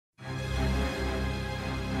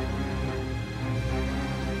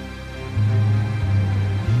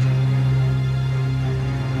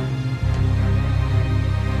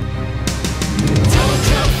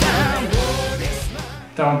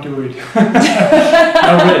don't do it.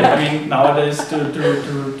 No, really. I mean, nowadays to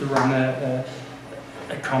run a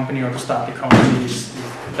company or to start a company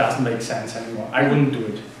it doesn't make sense anymore. I wouldn't do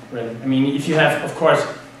it, really. I mean, if you have, of course,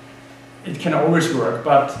 it can always work,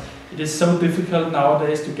 but it is so difficult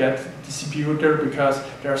nowadays to get distributor because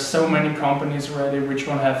there are so many companies already which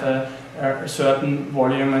one have a certain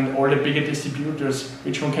volume, and all the bigger distributors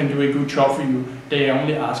which one can do a good job for you, they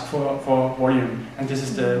only ask for volume, and this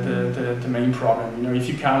is the main problem. You know, if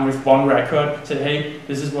you come with one record, say, hey,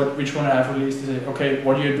 this is which one I have released, they say, okay,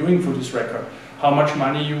 what are you doing for this record? How much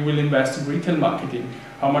money you will invest in retail marketing?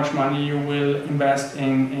 How much money you will invest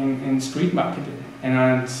in street marketing?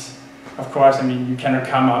 And of course, I mean, you cannot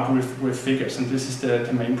come up with figures, and this is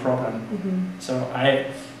the main problem. Mm-hmm. So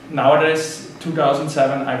nowadays,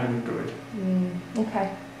 2007, I wouldn't do it. Okay.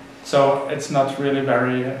 So it's not really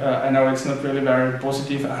very, I know it's not really very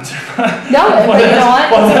positive answer. No, but you know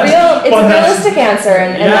what? It's a realistic answer,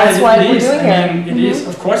 and that's what we're doing here. I mean, it is,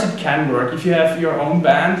 of course it can work. If you have your own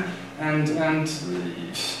band, and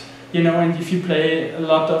you know, and if you play a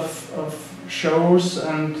lot of shows,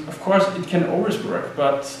 and of course it can always work,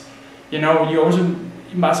 but you know, you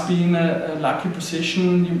must be in a lucky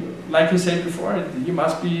position. Like you said before, you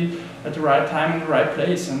must be at the right time in the right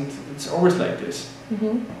place, and it's always like this.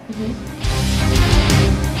 Mm-hmm. Mm-hmm.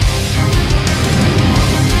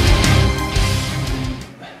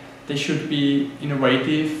 They should be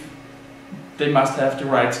innovative. They must have the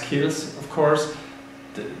right skills, of course,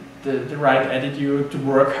 the right attitude to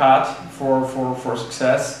work hard for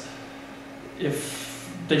success. If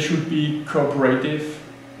they should be cooperative.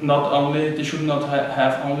 Not only, they should not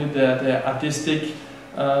have only the artistic,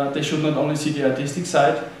 they should not only see the artistic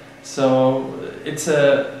side. So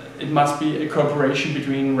it must be a cooperation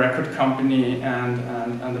between record company and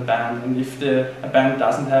the band. And if a band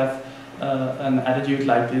doesn't have an attitude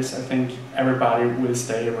like this, I think everybody will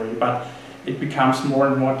stay away. But it becomes more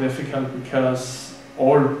and more difficult because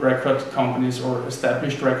all record companies or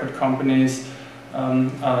established record companies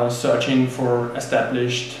are searching for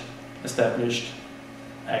established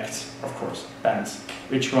acts, of course, bands,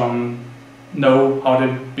 which one know how the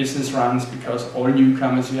business runs, because all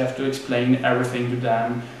newcomers, you have to explain everything to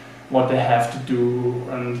them, what they have to do,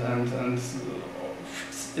 and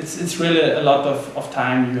it's really a lot of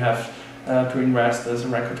time you have to invest as a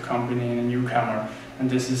record company in a newcomer, and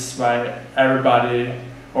this is why everybody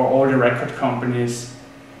or all the record companies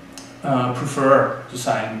prefer to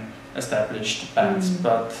sign established bands.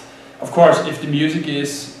 But of course, if the music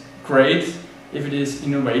is great, if it is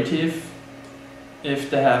innovative, if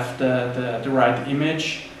they have the right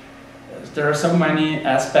image, there are so many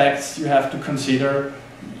aspects you have to consider.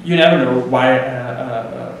 You never know why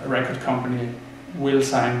a record company will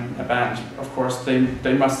sign a band. Of course,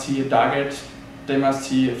 they must see a target, they must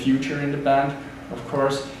see a future in the band, of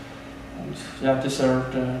course. And yeah, these are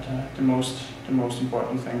the most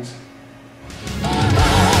important things.